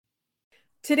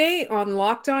Today on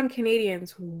Locked On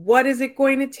Canadiens, what is it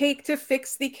going to take to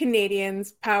fix the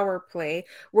Canadiens' power play?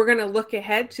 We're going to look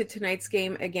ahead to tonight's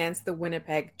game against the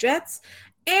Winnipeg Jets,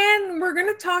 and we're going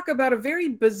to talk about a very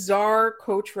bizarre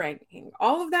coach ranking.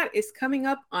 All of that is coming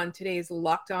up on today's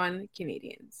Locked On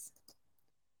Canadiens.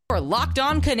 For Locked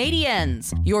On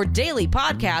Canadiens, your daily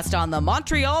podcast on the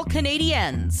Montreal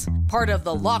Canadiens. Part of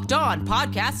the Locked On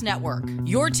Podcast Network,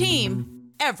 your team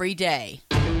every day.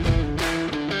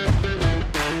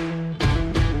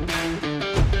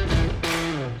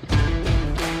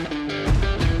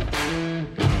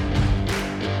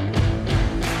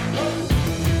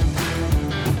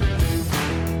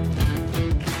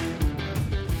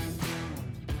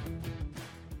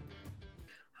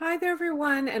 Hi there,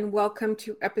 everyone, and welcome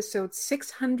to episode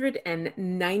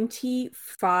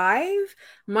 695.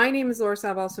 My name is Laura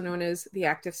Sav, also known as The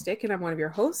Active Stick, and I'm one of your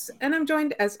hosts, and I'm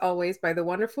joined, as always, by the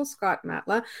wonderful Scott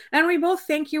Matla, and we both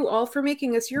thank you all for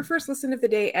making us your first listen of the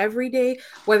day every day,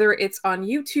 whether it's on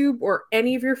YouTube or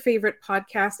any of your favorite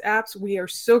podcast apps. We are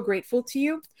so grateful to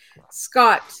you.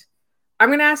 Scott, I'm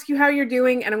going to ask you how you're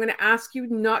doing, and I'm going to ask you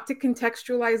not to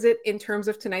contextualize it in terms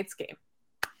of tonight's game.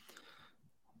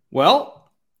 Well,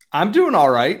 I'm doing all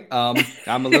right.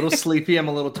 I'm a little sleepy. I'm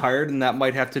a little tired, and that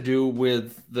might have to do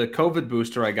with the COVID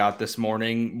booster I got this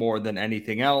morning more than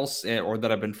anything else, or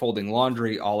that I've been folding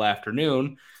laundry all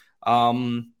afternoon.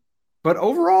 But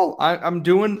overall, I'm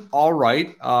doing all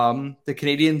right. The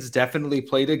Canadiens definitely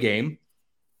played a game.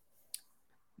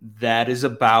 That is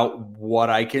about what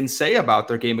I can say about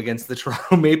their game against the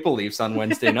Toronto Maple Leafs on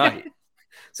Wednesday night.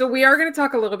 So we are going to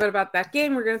talk a little bit about that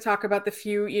game. We're going to talk about the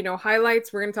few,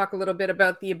 highlights. We're going to talk a little bit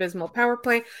about the abysmal power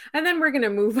play, and then we're going to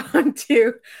move on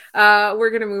to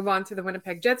the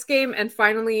Winnipeg Jets game. And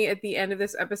finally, at the end of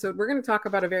this episode, we're going to talk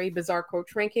about a very bizarre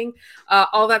coach ranking.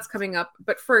 All that's coming up.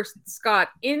 But first, Scott,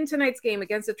 in tonight's game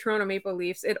against the Toronto Maple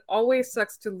Leafs, it always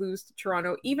sucks to lose to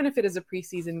Toronto, even if it is a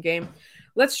preseason game.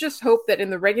 Let's just hope that in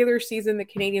the regular season, the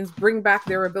Canadiens bring back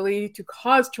their ability to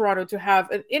cause Toronto to have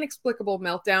an inexplicable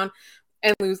meltdown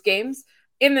and lose games.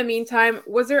 In the meantime,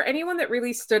 was there anyone that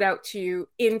really stood out to you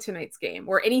in tonight's game,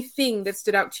 or anything that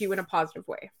stood out to you in a positive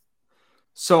way?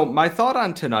 So my thought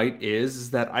on tonight is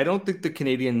that I don't think the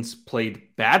Canadiens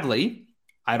played badly.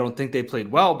 I don't think they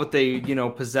played well, but they,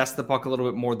 possessed the puck a little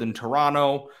bit more than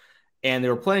Toronto. And they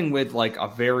were playing with like a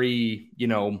very,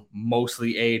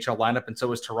 mostly AHL lineup. And so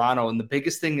was Toronto. And the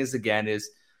biggest thing is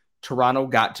Toronto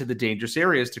got to the dangerous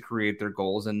areas to create their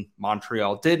goals, and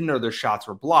Montreal didn't, or their shots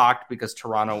were blocked because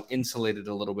Toronto insulated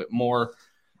a little bit more.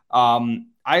 I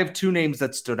have two names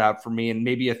that stood out for me, and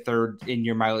maybe a third in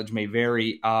your mileage may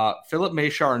vary. Philip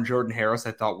Mesar and Jordan Harris,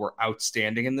 I thought, were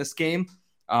outstanding in this game.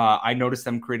 I noticed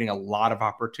them creating a lot of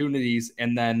opportunities.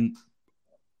 And then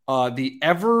the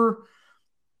ever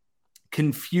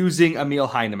confusing Emil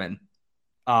Heineman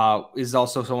is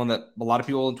also someone that a lot of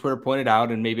people on Twitter pointed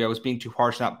out, and maybe I was being too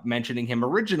harsh not mentioning him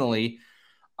originally.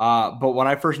 But when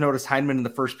I first noticed Heineman in the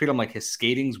first period, I'm like, his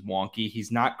skating's wonky. He's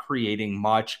not creating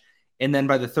much. And then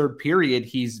by the third period,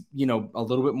 he's, a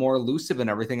little bit more elusive and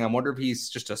everything. I wonder if he's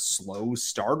just a slow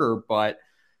starter, but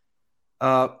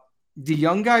the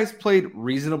young guys played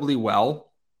reasonably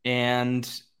well. And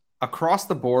across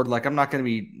the board, like, I'm not going to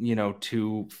be,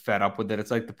 too fed up with it.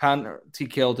 It's like the penalty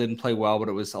kill didn't play well, but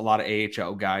it was a lot of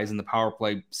AHL guys, and the power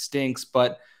play stinks.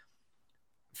 But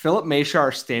Philip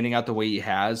Mesar standing out the way he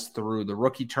has through the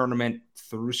rookie tournament,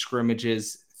 through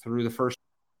scrimmages, through the first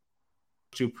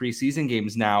two preseason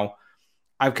games now,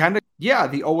 the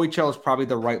OHL is probably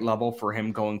the right level for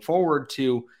him going forward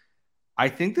to. I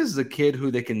think this is a kid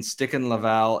who they can stick in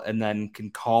Laval and then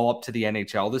can call up to the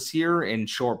NHL this year in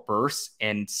short bursts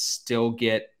and still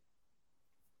get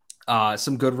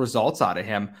some good results out of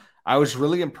him. I was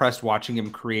really impressed watching him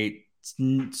create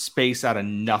space out of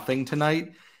nothing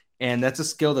tonight. And that's a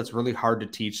skill that's really hard to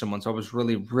teach someone. So I was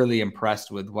really, really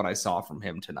impressed with what I saw from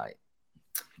him tonight.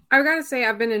 I've got to say,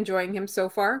 I've been enjoying him so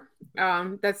far.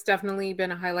 That's definitely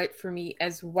been a highlight for me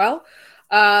as well.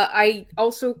 I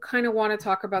also kind of want to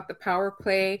talk about the power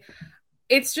play.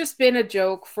 It's just been a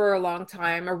joke for a long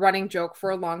time, a running joke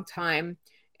for a long time.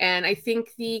 And I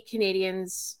think the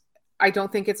Canadiens, I don't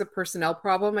think it's a personnel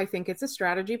problem. I think it's a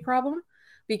strategy problem,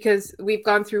 because we've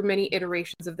gone through many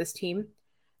iterations of this team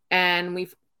and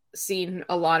we've seen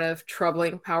a lot of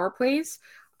troubling power plays.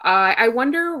 I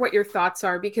wonder what your thoughts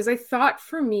are, because I thought,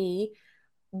 for me,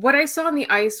 what I saw on the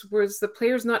ice was the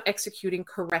players not executing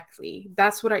correctly.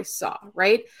 That's what I saw,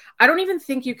 right? I don't even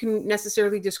think you can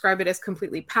necessarily describe it as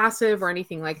completely passive or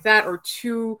anything like that, or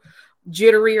too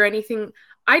jittery or anything.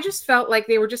 I just felt like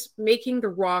they were just making the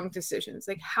wrong decisions.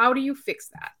 Like, how do you fix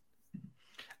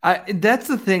that? That's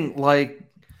the thing. Like,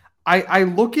 I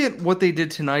look at what they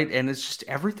did tonight, and it's just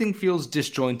everything feels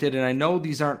disjointed. And I know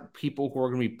these aren't people who are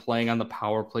going to be playing on the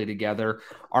power play together,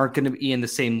 aren't going to be in the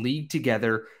same league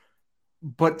together,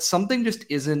 but something just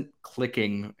isn't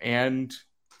clicking. And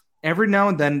every now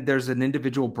and then there's an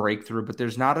individual breakthrough, but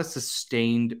there's not a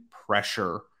sustained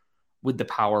pressure with the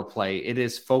power play. It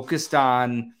is focused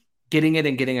on getting it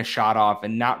and getting a shot off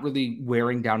and not really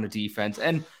wearing down a defense.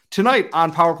 And tonight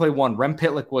on power play 1, Rem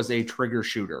Pitlick was a trigger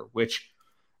shooter, which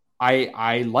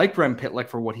I like Rem Pitlick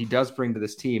for what he does bring to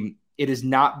this team. It is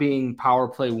not being power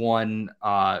play 1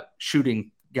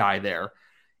 shooting guy there.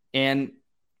 And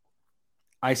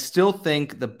I still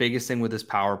think the biggest thing with this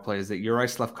power play is that Uri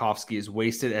Slafkovsky is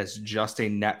wasted as just a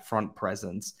net front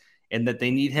presence, and that they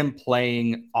need him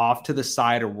playing off to the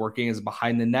side or working as a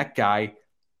behind the net guy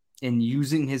and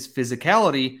using his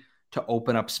physicality to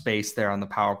open up space there on the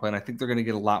power play. And I think they're going to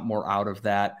get a lot more out of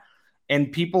that. And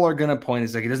people are going to point,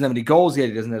 it's like, he doesn't have any goals yet.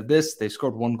 He doesn't have this. They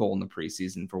scored 1 goal in the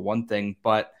preseason for one thing,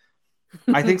 but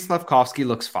I think Slafkovsky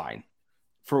looks fine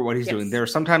for what he's doing. There are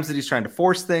sometimes that he's trying to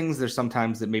force things. There's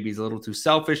sometimes that maybe he's a little too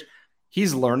selfish.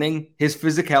 He's learning. His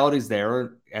physicality is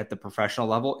there at the professional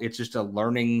level. It's just a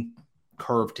learning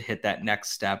curve to hit that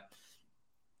next step.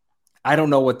 I don't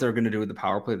know what they're going to do with the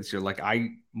power play this year.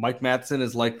 Mike Matheson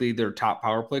is likely their top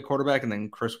power play quarterback, and then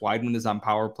Chris Weidman is on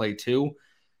power play 2.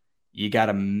 You got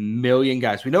a million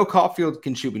guys. We know Caulfield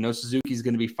can shoot. We know Suzuki's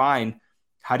going to be fine.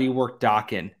 How do you work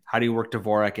Doc in? How do you work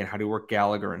Dvorak in? How do you work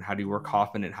Gallagher in? How do you work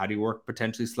Hoffman in? How do you work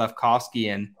potentially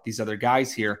Slafkovsky and these other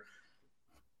guys here?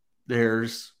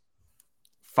 There's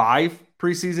 5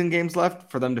 preseason games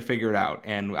left for them to figure it out.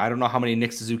 And I don't know how many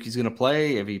Nick Suzuki's going to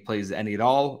play, if he plays any at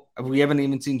all. We haven't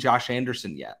even seen Josh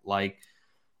Anderson yet.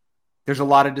 There's a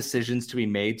lot of decisions to be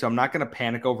made. So I'm not going to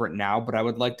panic over it now, but I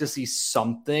would like to see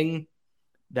something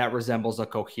that resembles a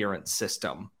coherent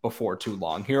system before too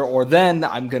long here, or then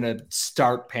I'm going to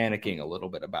start panicking a little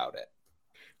bit about it.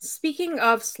 Speaking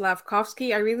of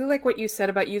Slafkovsky, I really like what you said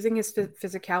about using his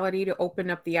physicality to open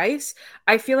up the ice.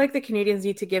 I feel like the Canadians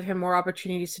need to give him more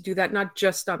opportunities to do that, not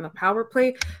just on the power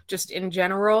play, just in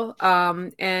general.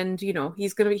 And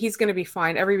he's gonna be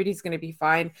fine. Everybody's gonna be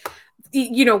fine.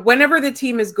 Whenever the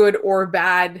team is good or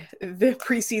bad, the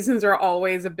preseasons are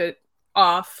always a bit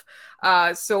off.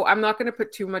 So I'm not going to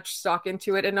put too much stock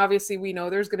into it. And obviously we know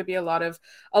there's going to be a lot of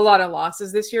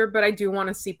losses this year, but I do want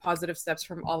to see positive steps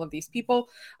from all of these people.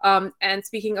 And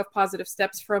speaking of positive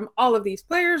steps from all of these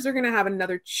players, they're going to have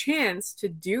another chance to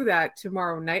do that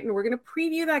tomorrow night. And we're going to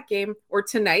preview that game, or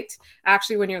tonight,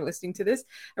 actually, when you're listening to this,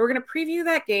 and we're going to preview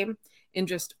that game in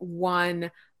just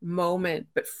one moment.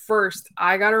 But first,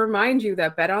 I got to remind you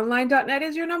that betonline.net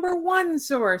is your number one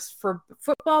source for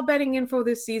football betting info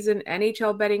this season,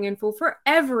 NHL betting info, for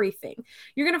everything.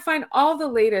 You're going to find all the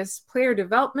latest player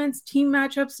developments, team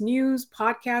matchups, news,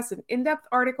 podcasts, and in-depth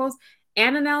articles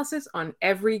and analysis on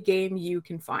every game you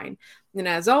can find. And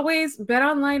as always,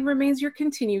 BetOnline remains your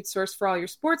continued source for all your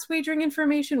sports wagering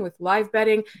information, with live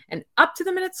betting and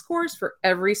up-to-the-minute scores for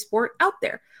every sport out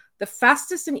there. The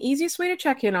fastest and easiest way to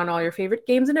check in on all your favorite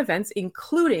games and events,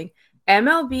 including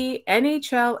MLB,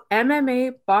 NHL,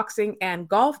 MMA, boxing, and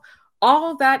golf.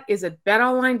 All that is at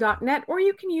betonline.net, or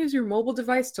you can use your mobile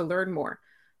device to learn more.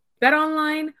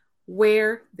 BetOnline,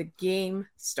 where the game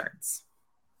starts.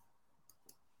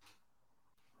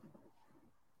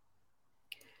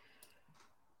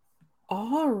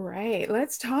 All right,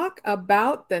 let's talk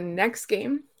about the next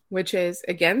game, which is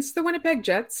against the Winnipeg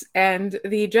Jets. And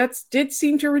the Jets did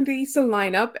seem to release a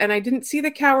lineup, and I didn't see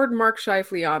the coward Mark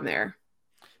Scheifele on there.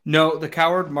 No, the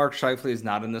coward Mark Scheifele is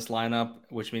not in this lineup,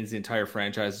 which means the entire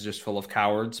franchise is just full of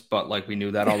cowards, but we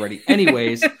knew that already.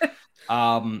 Anyways,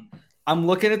 I'm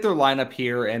looking at their lineup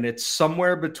here, and it's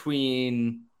somewhere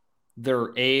between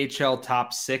their AHL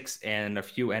top 6 and a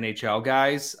few NHL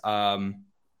guys.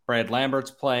 Brad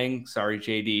Lambert's playing. Sorry,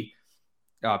 JD.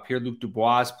 Pierre-Luc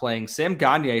Dubois is playing. Sam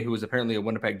Gagner, who is apparently a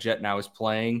Winnipeg Jet now, is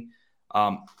playing.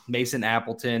 Mason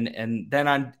Appleton. And then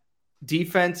on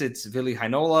defense, it's Ville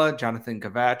Heinola, Jonathan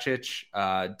Kovacic,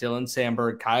 Dylan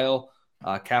Sandberg, Kyle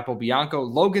Capobianco,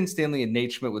 Logan Stanley, and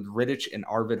Nate Schmidt, with Rittich and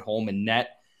Arvid Holm in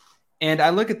net. And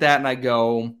I look at that and I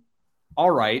go,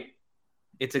 all right,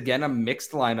 it's again a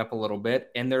mixed lineup a little bit.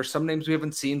 And there's some names we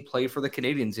haven't seen play for the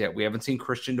Canadians yet. We haven't seen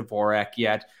Christian Dvorak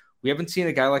yet. We haven't seen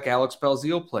a guy like Alex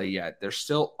Belzile play yet. There's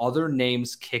still other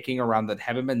names kicking around that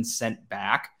haven't been sent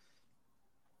back.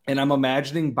 And I'm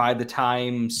imagining by the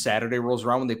time Saturday rolls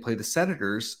around when they play the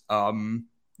Senators,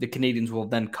 the Canadians will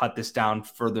then cut this down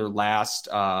for their last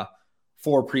 4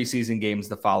 preseason games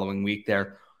the following week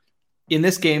there. In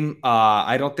this game,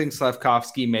 I don't think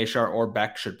Slafkovsky, Meshar, or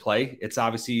Beck should play. It's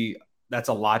obviously, that's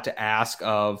a lot to ask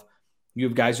of You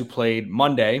have guys who played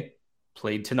Monday,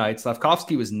 played tonight.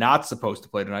 Slavkovsky was not supposed to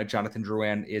play tonight. Jonathan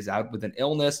Drouin is out with an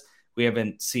illness. We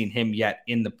haven't seen him yet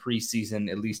in the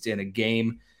preseason, at least in a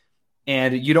game.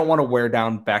 And you don't want to wear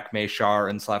down Beck, Meshar,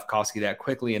 and Slavkovsky that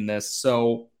quickly in this.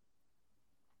 So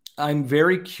I'm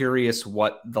very curious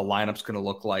what the lineup's going to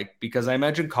look like, because I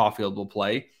imagine Caulfield will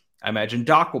play. I imagine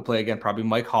Doc will play again, probably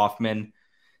Mike Hoffman.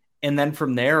 And then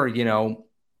from there,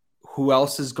 who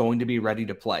else is going to be ready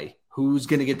to play? Who's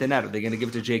going to get the net? Are they going to give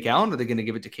it to Jake Allen? Are they going to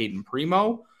give it to Caden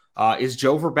Primo? Is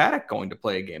Joe Verbatic going to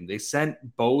play a game? They sent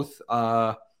both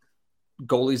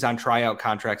goalies on tryout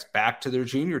contracts back to their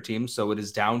junior team, so it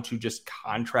is down to just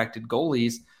contracted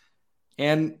goalies.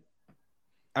 And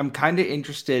I'm kind of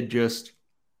interested, just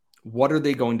what are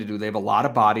they going to do? They have a lot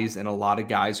of bodies and a lot of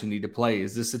guys who need to play.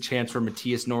 Is this a chance for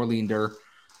Matthias Norlinder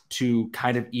to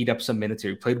kind of eat up some minutes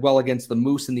here? He played well against the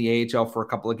Moose in the AHL for a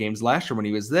couple of games last year when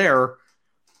he was there.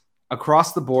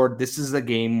 Across the board, this is a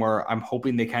game where I'm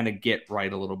hoping they kind of get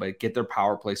right a little bit, get their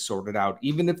power play sorted out.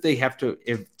 Even if they have to,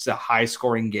 if it's a high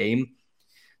scoring game,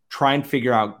 try and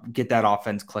figure out, get that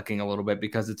offense clicking a little bit,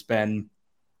 because it's been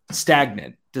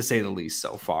stagnant to say the least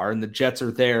so far. And the Jets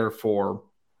are there for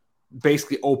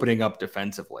basically opening up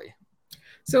defensively.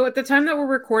 So at the time that we're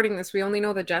recording this, we only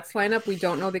know the Jets lineup. We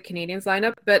don't know the Canadiens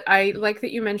lineup, but I like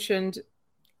that you mentioned.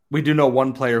 We do know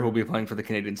one player who will be playing for the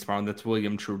Canadiens tomorrow, and that's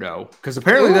William Trudeau. Because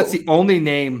apparently that's the only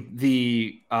name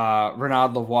the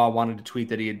Renard Lavoie wanted to tweet,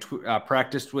 that he had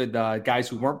practiced with guys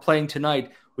who weren't playing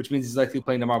tonight, which means he's likely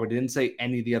playing tomorrow, but he didn't say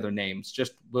any of the other names,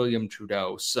 just William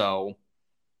Trudeau. So,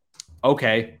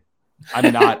 okay,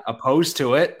 I'm not opposed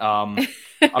to it.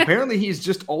 Apparently he's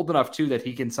just old enough, too, that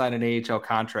he can sign an AHL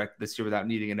contract this year without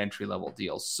needing an entry-level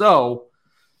deal. So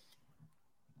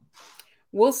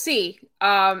we'll see.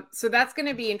 So that's going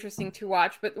to be interesting to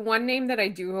watch. But one name that I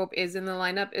do hope is in the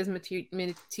lineup is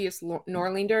Matthias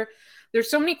Norlinder. There's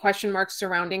so many question marks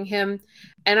surrounding him,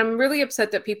 and I'm really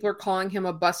upset that people are calling him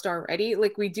a bust already.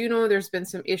 Like, we do know there's been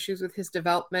some issues with his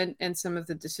development and some of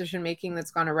the decision-making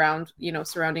that's gone around,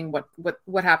 surrounding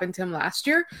what happened to him last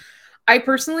year. I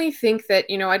personally think that,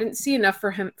 I didn't see enough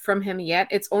from him yet.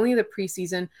 It's only the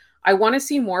preseason. I want to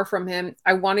see more from him.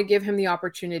 I want to give him the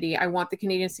opportunity. I want the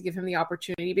Canadiens to give him the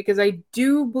opportunity, because I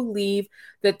do believe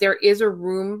that there is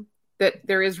room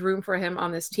for him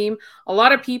on this team. A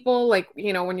lot of people,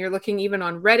 when you're looking even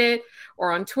on Reddit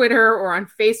or on Twitter or on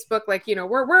Facebook,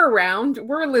 we're around,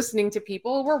 we're listening to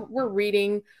people, we're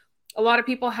reading. A lot of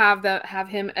people have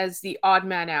him as the odd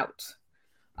man out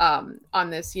on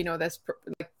this, this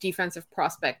defensive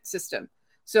prospect system.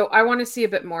 So I want to see a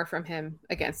bit more from him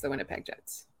against the Winnipeg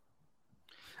Jets.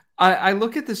 I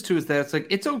look at this too, is that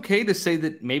it's okay to say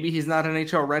that maybe he's not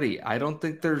NHL ready. I don't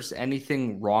think there's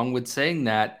anything wrong with saying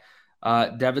that.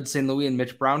 David St. Louis and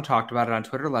Mitch Brown talked about it on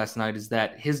Twitter last night, is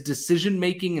that his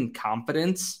decision-making and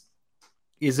confidence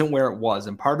isn't where it was.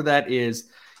 And part of that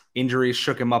is injuries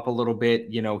shook him up a little bit.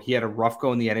 He had a rough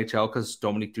go in the NHL because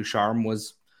Dominique Ducharme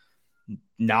was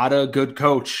not a good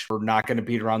coach. We're not going to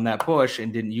beat around that bush,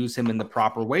 and didn't use him in the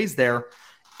proper ways there.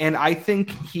 And I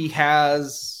think he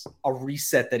has a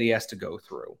reset that he has to go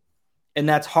through. And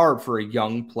that's hard for a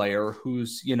young player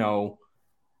who's, I don't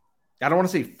want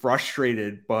to say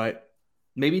frustrated, but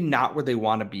maybe not where they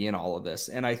want to be in all of this.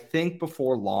 And I think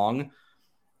before long,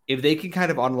 if they can kind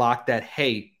of unlock that,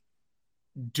 hey,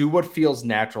 do what feels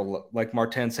natural, like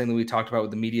Martin St. Louis talked about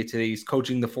with the media today. He's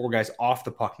coaching the four guys off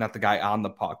the puck, not the guy on the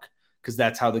puck, because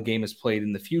that's how the game is played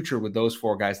in the future, with those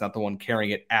four guys, not the one carrying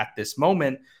it at this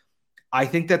moment. I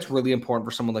think that's really important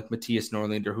for someone like Matthias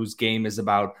Norlinder, whose game is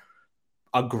about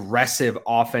aggressive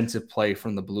offensive play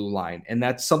from the blue line. And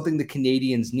that's something the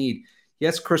Canadiens need.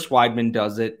 Yes, Chris Weidman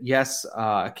does it. Yes,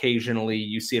 occasionally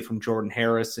you see it from Jordan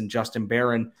Harris and Justin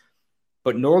Barron.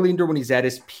 But Norlinder, when he's at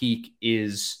his peak,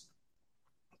 is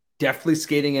definitely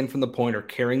skating in from the point or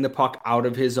carrying the puck out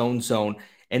of his own zone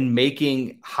and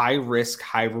making high-risk,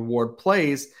 high-reward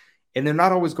plays. And they're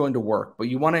not always going to work, but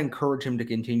you want to encourage him to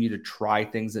continue to try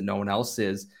things that no one else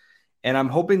is. And I'm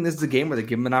hoping this is a game where they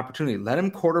give him an opportunity. Let him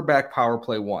quarterback power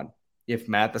play one if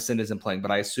Matheson isn't playing,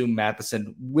 but I assume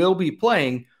Matheson will be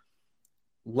playing.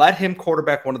 Let him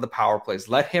quarterback one of the power plays.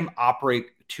 Let him operate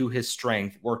to his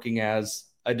strength, working as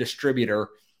a distributor,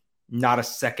 not a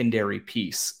secondary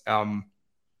piece. I'm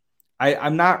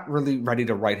not really ready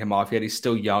to write him off yet. He's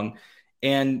still young.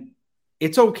 And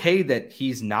it's okay that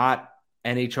he's not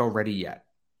NHL ready yet.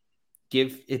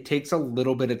 It takes a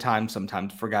little bit of time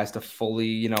sometimes for guys to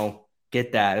fully,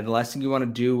 get that. And the last thing you want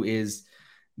to do is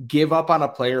give up on a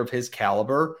player of his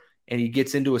caliber, and he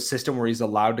gets into a system where he's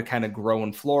allowed to kind of grow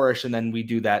and flourish. And then we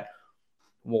do that,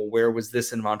 well, where was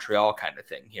this in Montreal kind of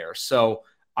thing here. So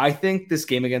I think this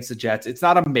game against the Jets, it's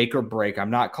not a make or break.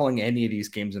 I'm not calling any of these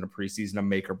games in a preseason a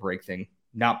make or break thing,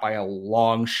 not by a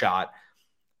long shot.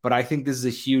 But I think this is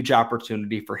a huge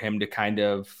opportunity for him to kind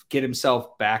of get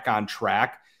himself back on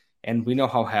track. And we know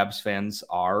how Habs fans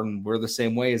are, and we're the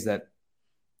same way, is that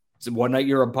one night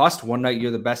you're a bust, one night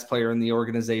you're the best player in the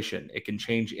organization. It can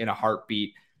change in a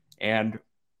heartbeat. And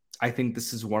I think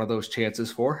this is one of those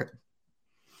chances for him.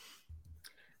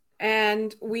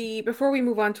 And before we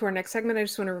move on to our next segment, I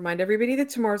just want to remind everybody that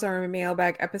tomorrow's our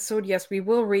mailbag episode. Yes, we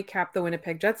will recap the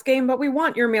Winnipeg Jets game, but we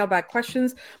want your mailbag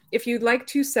questions. If you'd like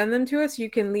to send them to us, you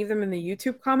can leave them in the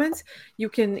YouTube comments. You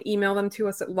can email them to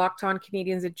us at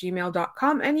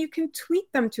lockedoncanadians@gmail.com, and you can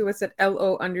tweet them to us at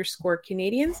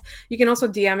LO_Canadians. You can also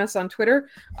DM us on Twitter.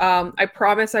 I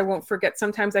promise I won't forget.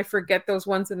 Sometimes I forget those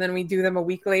ones and then we do them a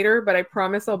week later, but I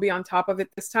promise I'll be on top of it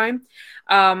this time.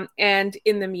 And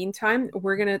in the meantime,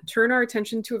 we're going to turn our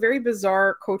attention to a very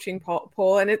bizarre coaching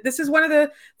poll. And this is one of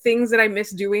the things that I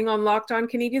miss doing on Locked On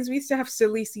Canadians. We used to have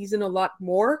silly season a lot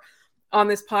more on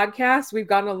this podcast. We've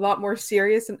gotten a lot more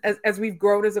serious. And as we've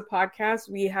grown as a podcast,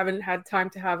 we haven't had time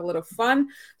to have a little fun.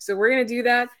 So we're going to do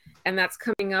that. And that's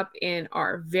coming up in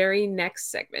our very next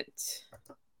segment.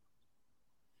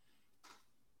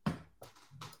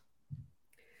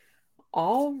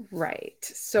 All right.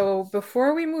 So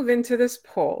before we move into this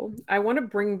poll, I want to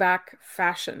bring back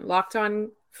fashion, Locked On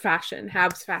Fashion,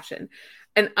 Habs fashion.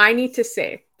 And I need to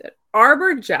say that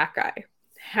Arbor Jacki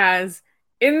has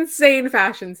insane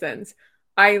fashion sense.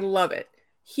 I love it.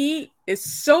 He is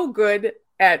so good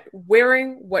at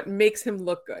wearing what makes him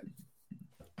look good.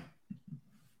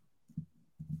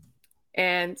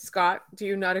 And Scott, do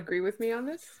you not agree with me on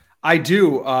this? I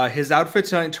do. His outfit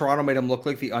tonight in Toronto made him look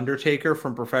like the Undertaker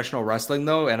from professional wrestling,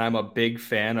 though, and I'm a big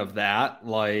fan of that.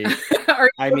 Like,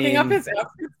 are you looking up his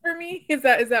outfits for me? Is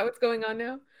that what's going on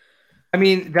now? I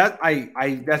mean,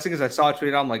 that's because I saw a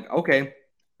tweet. I'm like, okay,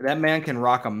 that man can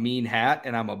rock a mean hat,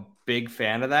 and I'm a big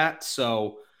fan of that.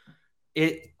 So,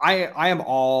 I am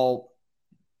all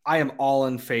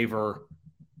in favor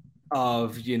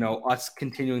of us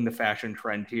continuing the fashion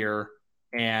trend here,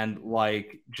 and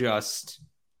like just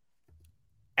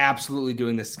absolutely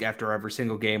doing this after every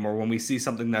single game or when we see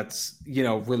something that's,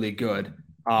 really good.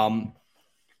 I'm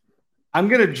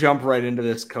going to jump right into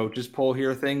this coaches poll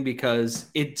here thing because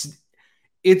it's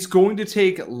going to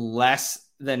take less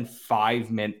than 5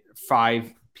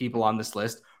 people on this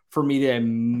list for me to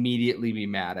immediately be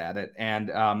mad at it.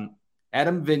 And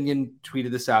Adam Vinyan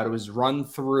tweeted this out. It was run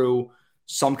through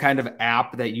some kind of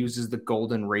app that uses the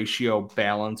golden ratio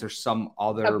balance or some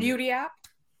other a beauty app.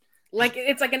 Like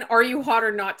it's like an "Are you hot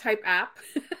or not" type app.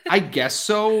 I guess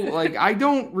so. Like I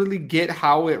don't really get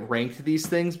how it ranked these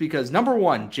things because number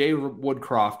one, Jay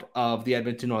Woodcroft of the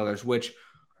Edmonton Oilers, which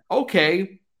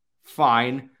okay,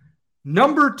 fine.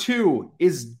 Number two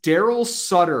is Daryl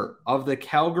Sutter of the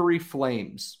Calgary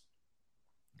Flames.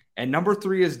 And number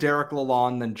three is Derek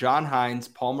Lalonde, then John Hines,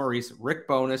 Paul Maurice, Rick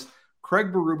Bowness,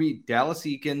 Craig Berube, Dallas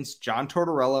Eakins, John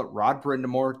Tortorella, Rod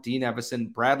Brindamore, Dean Evison,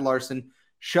 Brad Larson,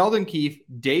 Sheldon Keefe,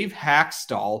 Dave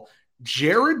Hackstall,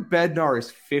 Jared Bednar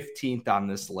is 15th on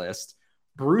this list,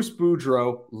 Bruce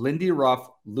Boudreau, Lindy Ruff,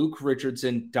 Luke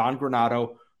Richardson, Don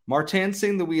Granato, Martin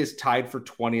St. Louis is tied for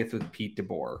 20th with Pete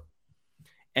DeBoer.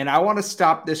 And I want to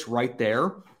stop this right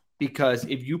there because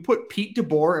if you put Pete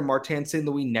DeBoer and Martin St.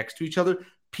 Louis next to each other,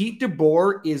 Pete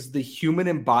DeBoer is the human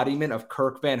embodiment of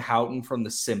Kirk Van Houten from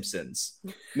The Simpsons.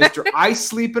 Mr. I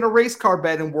sleep in a race car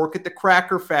bed and work at the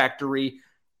Cracker Factory,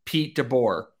 Pete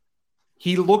DeBoer.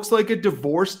 He looks like a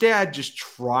divorced dad just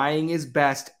trying his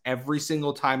best every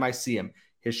single time I see him.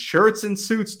 His shirts and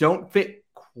suits don't fit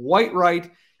quite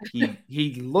right.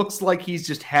 He looks like he's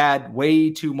just had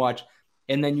way too much.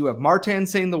 And then you have Martin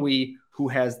St. Louis, who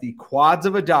has the quads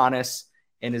of Adonis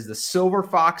and is the silver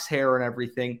fox hair and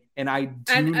everything. And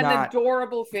an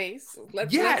adorable face.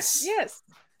 Yes.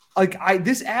 Like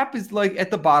this app is like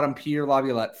at the bottom, Peter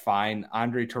Laviolette, fine.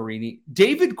 Andre Torini.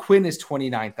 David Quinn is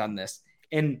 29th on this.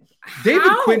 And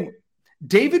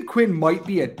David Quinn might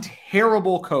be a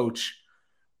terrible coach,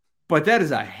 but that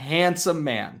is a handsome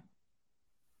man.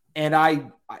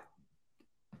 And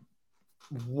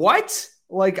what?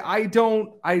 Like, I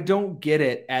don't get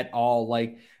it at all.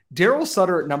 Like, Daryl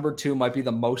Sutter at number 2 might be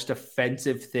the most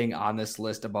offensive thing on this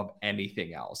list above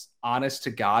anything else. Honest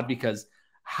to God, because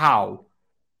how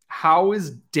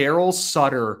is Daryl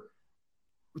Sutter,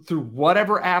 through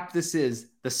whatever app this is,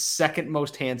 the second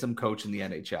most handsome coach in the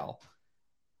NHL?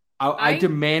 I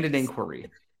demand an inquiry.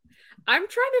 I'm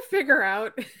trying to figure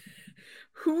out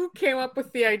who came up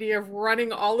with the idea of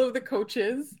running all of the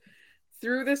coaches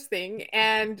through this thing,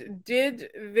 and did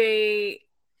they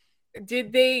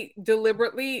did they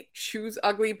deliberately choose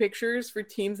ugly pictures for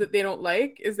teams that they don't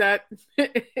like? Is that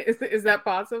is that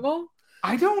possible?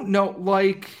 I don't know.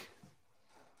 Like,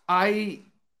 I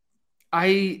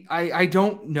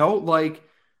don't know. Like,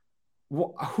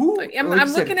 who? Like you I'm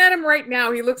looking said, at him right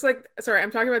now. He looks like, sorry,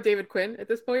 I'm talking about David Quinn at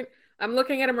this point. I'm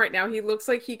looking at him right now. He looks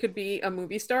like he could be a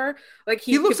movie star. Like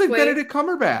he he looks could like play. Benedict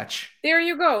Cumberbatch. There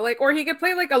you go. Like, or he could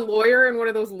play like a lawyer in one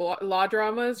of those law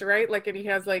dramas, right? Like, and he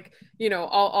has like,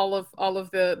 all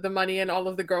of the money and all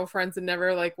of the girlfriends and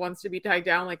never like wants to be tied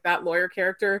down, like that lawyer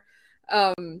character.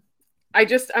 Um,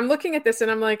 I'm looking at this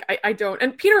and I'm like, I don't.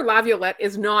 And Peter Laviolette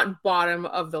is not bottom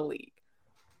of the league.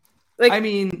 Like, I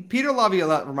mean, Peter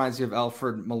Laviolette reminds me of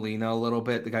Alfred Molina a little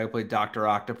bit, the guy who played Dr.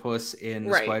 Octopus in the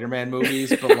right. Spider-Man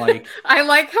movies. But like, I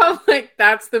like how like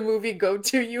that's the movie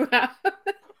go-to you have.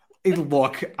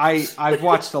 look, I've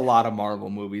watched a lot of Marvel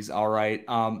movies. All right.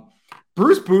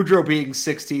 Bruce Boudreaux being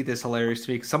 16th is hilarious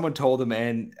to me. Someone told him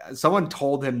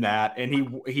that,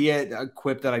 and he had a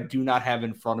quip that I do not have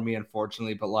in front of me,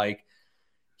 unfortunately. But like,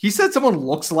 he said someone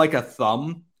looks like a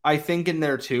thumb, I think, in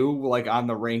there too, like on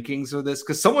the rankings of this,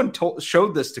 because someone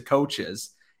showed this to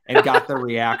coaches and got the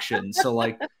reaction. So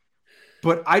like,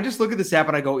 but I just look at this app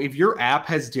and I go, if your app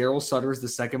has Daryl Sutter as the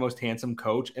second most handsome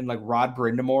coach and like Rod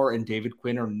Brindamore and David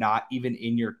Quinn are not even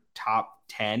in your top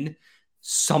 10,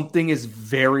 something is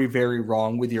very, very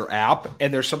wrong with your app.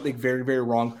 And there's something very, very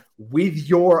wrong with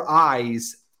your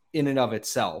eyes in and of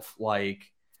itself.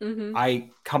 Like,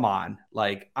 come on.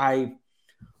 Like,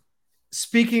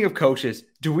 speaking of coaches,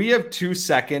 do we have 2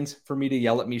 seconds for me to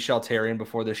yell at Michel Therrien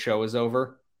before the show is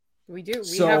over? We do.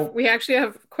 We actually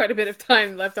have quite a bit of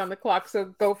time left on the clock, so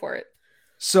go for it.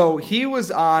 So he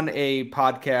was on a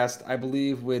podcast, I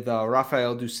believe, with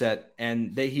Raphael Doucette,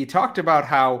 and he talked about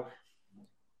how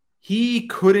he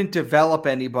couldn't develop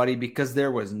anybody because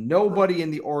there was nobody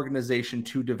in the organization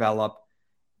to develop.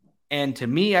 And to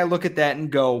me, I look at that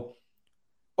and go,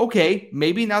 okay,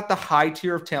 maybe not the high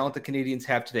tier of talent the Canadians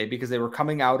have today because they were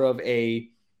coming out of a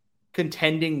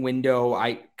contending window,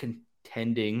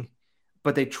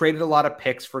 but they traded a lot of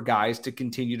picks for guys to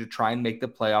continue to try and make the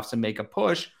playoffs and make a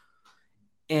push.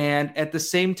 And at the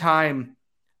same time,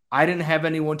 I didn't have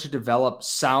anyone to develop.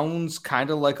 Sounds kind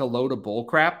of like a load of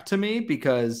bullcrap to me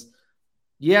because,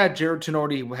 yeah, Jared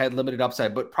Tenorti had limited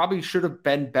upside, but probably should have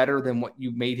been better than what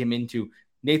you made him into.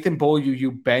 Nathan Beaulieu,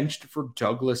 you benched for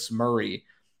Douglas Murray.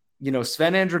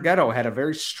 Sven Andrighetto had a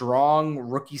very strong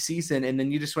rookie season, and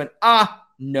then you just went,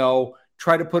 no.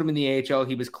 Try to put him in the AHL.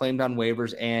 He was claimed on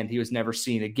waivers, and he was never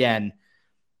seen again.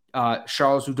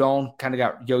 Charles Hudon kind of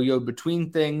got yo-yoed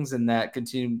between things, and that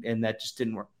continued, and that just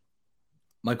didn't work.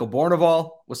 Michael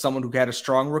Bournival was someone who had a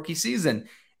strong rookie season,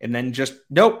 and then just,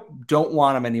 nope, don't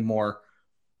want him anymore.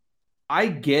 I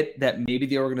get that maybe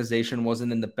the organization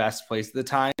wasn't in the best place at the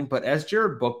time, but as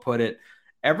Jared Book put it,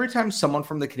 every time someone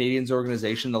from the Canadiens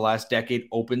organization in the last decade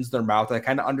opens their mouth, I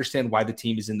kind of understand why the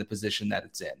team is in the position that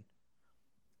it's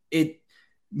in.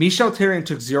 Michel Therrien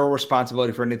took zero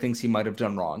responsibility for anything he might have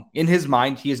done wrong. In his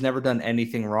mind, he has never done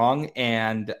anything wrong.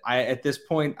 And at this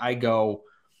point, I go,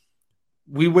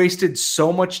 we wasted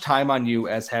so much time on you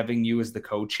as having you as the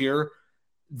coach here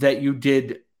that you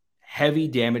did heavy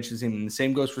damage to the team. And the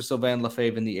same goes for Sylvain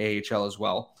Lefebvre in the AHL as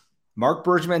well. Marc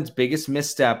Bergevin's biggest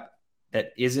misstep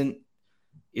that isn't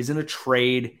a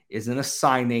trade, isn't a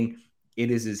signing.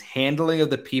 It is his handling of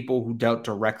the people who dealt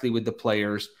directly with the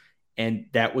players. And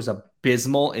that was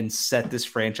abysmal and set this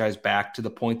franchise back to the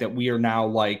point that we are now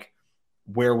like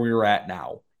where we're at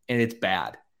now. And it's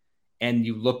bad. And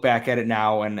you look back at it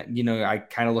now and, I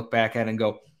kind of look back at it and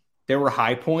go, there were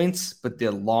high points, but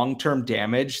the long-term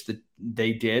damage that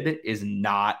they did is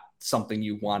not something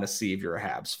you want to see if you're a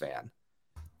Habs fan.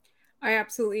 I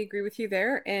absolutely agree with you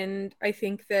there. And I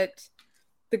think that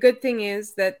the good thing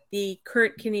is that the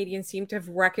current Canadians seem to have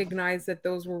recognized that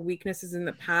those were weaknesses in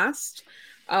the past.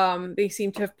 They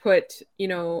seem to have put,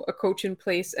 a coach in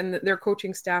place, and their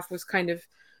coaching staff was kind of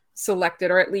selected,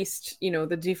 or at least,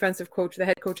 the defensive coach, the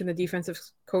head coach and the defensive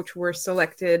coach were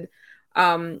selected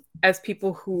as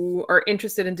people who are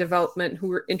interested in development, who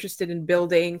are interested in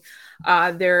building.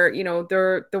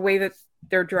 The way that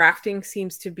their drafting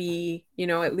seems to be,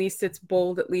 at least it's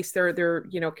bold, at least they're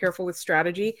careful with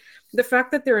strategy. The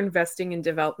fact that they're investing in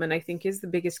development, I think, is the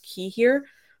biggest key here.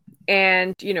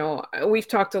 And, we've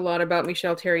talked a lot about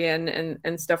Michel Therrien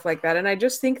and stuff like that. And I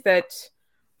just think that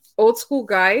old school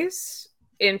guys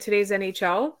in today's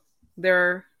NHL,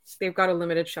 they've got a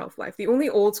limited shelf life. The only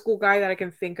old school guy that I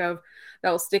can think of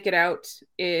that will stick it out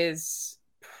is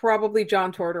probably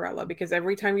John Tortorella, because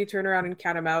every time you turn around and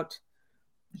count him out,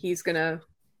 he's going to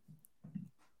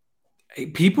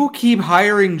People keep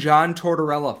hiring John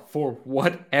Tortorella for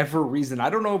whatever reason. I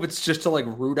don't know if it's just to like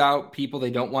root out people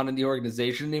they don't want in the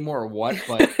organization anymore or what,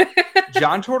 but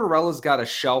John Tortorella's got a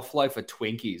shelf life of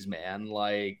Twinkies, man.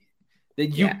 Like that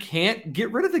you can't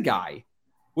get rid of the guy,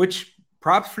 which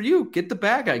props for you. Get the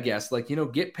bag, I guess. Like,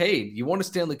 get paid. You won a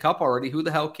Stanley Cup already. Who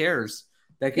the hell cares?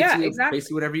 That gets you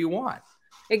basically whatever you want.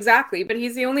 Exactly. But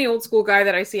he's the only old school guy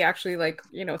that I see actually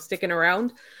sticking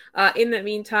around. In the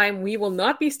meantime, we will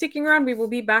not be sticking around. We will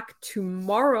be back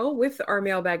tomorrow with our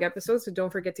mailbag episode. So don't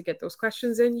forget to get those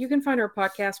questions in. You can find our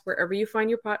podcast wherever you find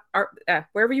your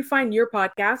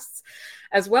podcasts,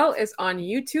 as well as on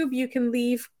YouTube. You can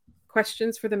leave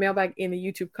questions for the mailbag in the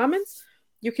YouTube comments.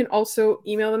 You can also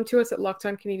email them to us at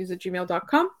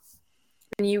lockedoncanadians@gmail.com.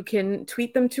 And you can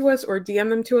tweet them to us or DM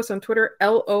them to us on Twitter,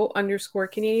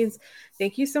 LO_Canadians.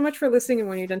 Thank you so much for listening. And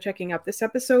when you're done checking out this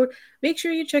episode, make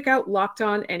sure you check out Locked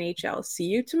On NHL. See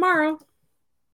you tomorrow.